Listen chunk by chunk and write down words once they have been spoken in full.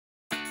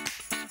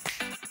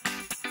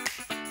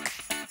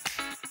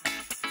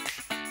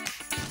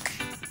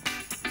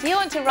Do you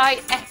want to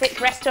write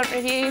epic restaurant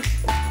reviews?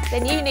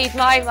 Then you need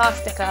my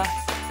masterclass.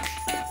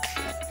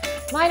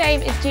 My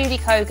name is Judy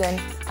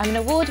Cogan. I'm an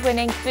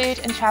award-winning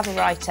food and travel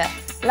writer.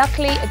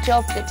 Luckily, a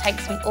job that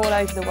takes me all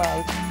over the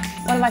world.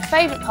 One of my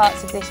favourite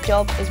parts of this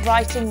job is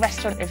writing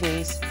restaurant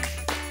reviews.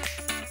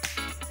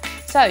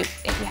 So,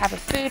 if you have a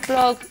food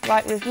blog,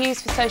 write reviews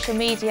for social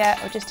media,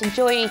 or just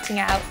enjoy eating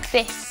out,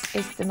 this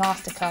is the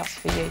masterclass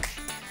for you.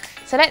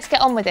 So let's get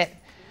on with it.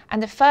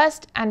 And the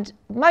first and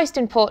most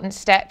important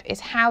step is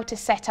how to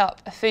set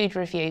up a food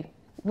review.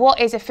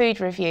 What is a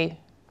food review?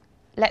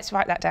 Let's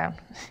write that down.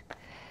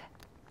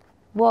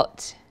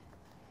 What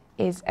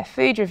is a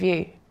food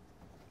review?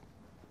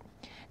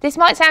 This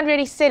might sound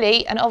really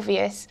silly and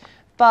obvious,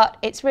 but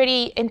it's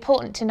really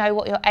important to know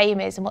what your aim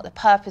is and what the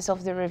purpose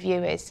of the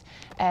review is.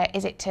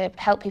 Is it to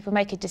help people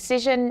make a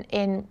decision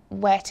in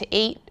where to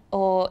eat,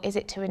 or is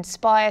it to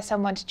inspire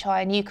someone to try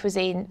a new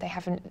cuisine they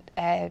haven't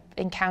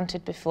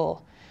encountered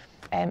before?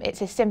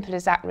 It's as simple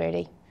as that,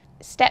 really.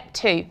 Step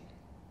 2.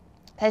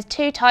 There's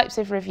 2 types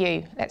of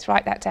review. Let's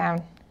write that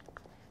down.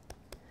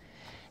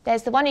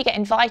 There's the one you get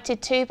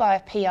invited to by a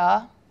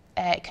PR.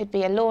 It could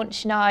be a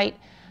launch night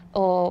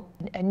or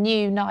a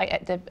new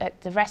night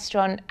at the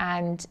restaurant,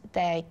 and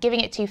they're giving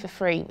it to you for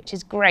free, which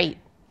is great.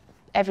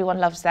 Everyone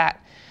loves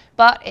that.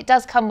 But it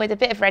does come with a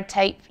bit of red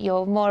tape.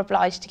 You're more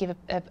obliged to give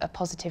a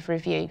positive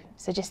review.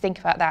 So just think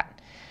about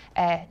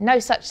that. No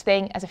such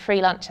thing as a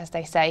free lunch, as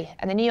they say.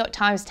 And the New York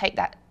Times take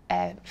that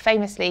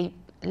famously,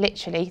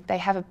 literally. They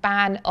have a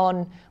ban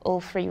on all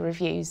free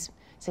reviews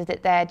so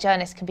that their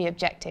journalists can be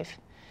objective.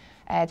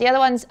 The other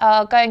ones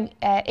are going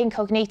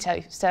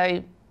incognito.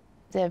 So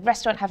the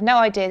restaurant have no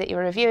idea that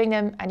you're reviewing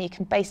them, and you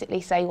can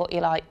basically say what you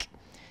like.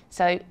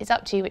 So it's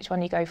up to you which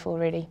one you go for,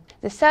 really.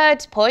 The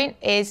third point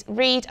is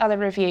read other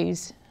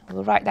reviews.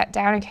 We'll write that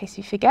down in case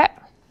you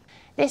forget.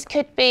 This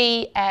could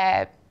be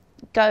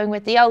going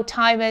with the old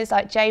timers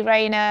like Jay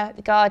Rayner,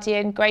 The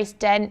Guardian, Grace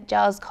Dent,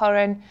 Giles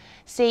Corran.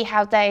 See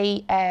how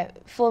they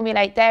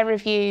formulate their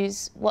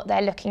reviews, what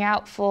they're looking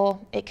out for.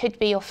 It could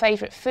be your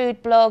favourite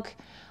food blog,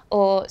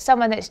 or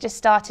someone that's just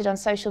started on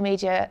social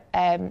media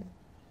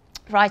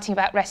writing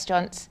about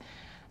restaurants.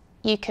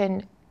 You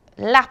can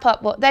lap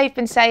up what they've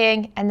been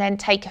saying and then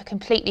take a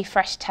completely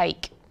fresh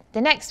take.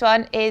 The next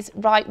one is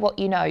write what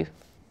you know.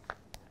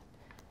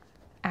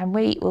 And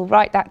we will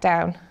write that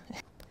down.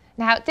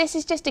 Now, this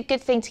is just a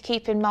good thing to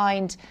keep in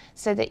mind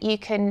so that you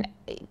can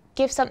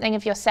give something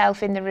of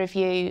yourself in the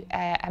review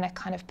and a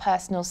kind of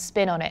personal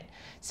spin on it.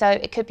 So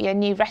it could be a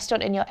new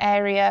restaurant in your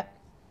area.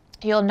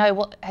 You'll know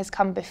what has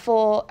come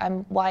before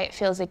and why it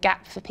fills a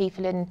gap for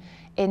people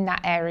in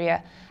that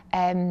area.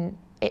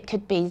 It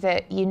could be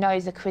that you know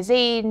the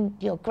cuisine,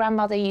 your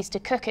grandmother used to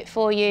cook it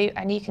for you,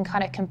 and you can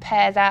kind of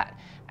compare that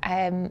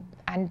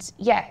and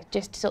yeah,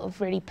 just sort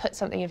of really put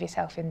something of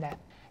yourself in there.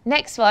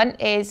 Next one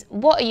is,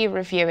 what are you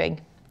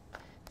reviewing?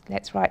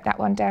 Let's write that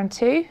one down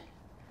too.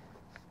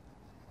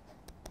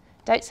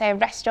 Don't say a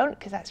restaurant,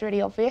 because that's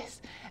really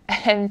obvious.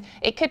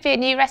 It could be a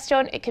new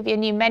restaurant, it could be a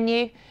new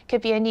menu, it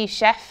could be a new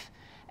chef.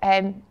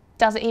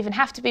 Doesn't even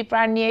have to be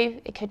brand new.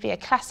 It could be a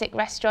classic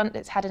restaurant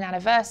that's had an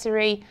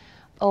anniversary,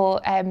 or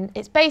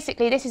it's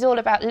basically, this is all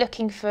about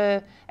looking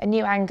for a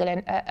new angle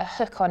and a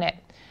hook on it,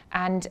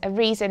 and a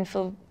reason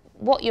for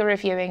what you're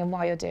reviewing and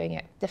why you're doing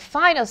it. The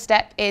final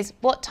step is,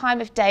 what time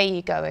of day are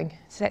you going?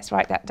 So let's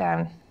write that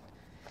down.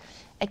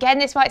 Again,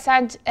 this might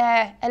sound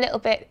a little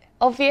bit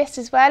obvious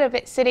as well, a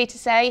bit silly to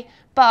say,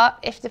 but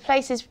if the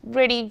place is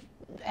really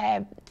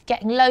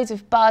getting loads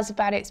of buzz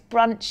about its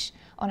brunch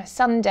on a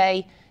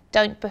Sunday,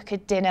 don't book a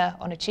dinner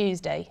on a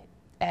Tuesday.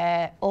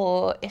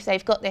 Or if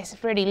they've got this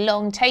really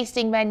long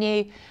tasting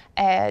menu,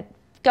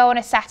 go on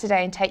a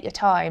Saturday and take your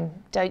time.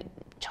 Don't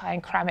try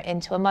and cram it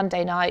into a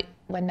Monday night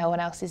when no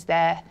one else is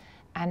there,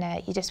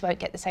 and you just won't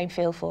get the same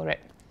feel for it.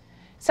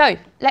 So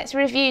let's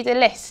review the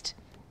list.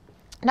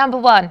 Number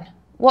 1,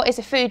 what is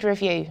a food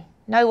review?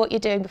 Know what you're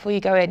doing before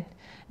you go in.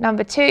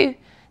 Number 2,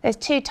 there's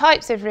 2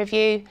 types of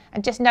review,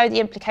 and just know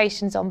the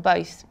implications on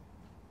both.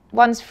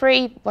 One's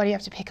free, one you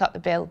have to pick up the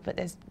bill, but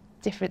there's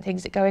different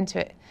things that go into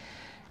it.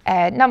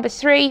 Number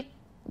 3,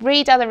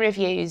 read other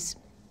reviews.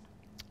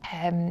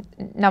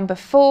 Number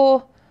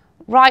 4,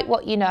 write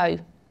what you know.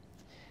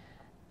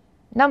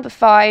 Number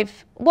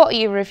 5, what are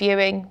you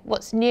reviewing?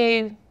 What's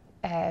new?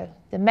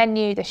 The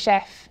menu, the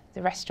chef,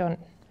 the restaurant.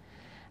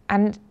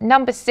 And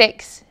number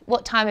 6,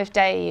 what time of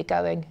day are you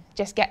going?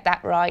 Just get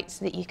that right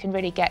so that you can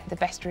really get the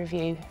best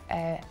review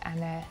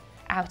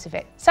out of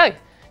it. So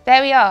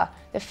there we are,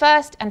 the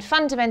first and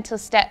fundamental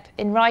step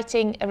in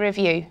writing a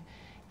review.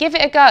 Give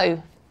it a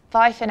go.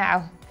 Bye for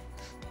now.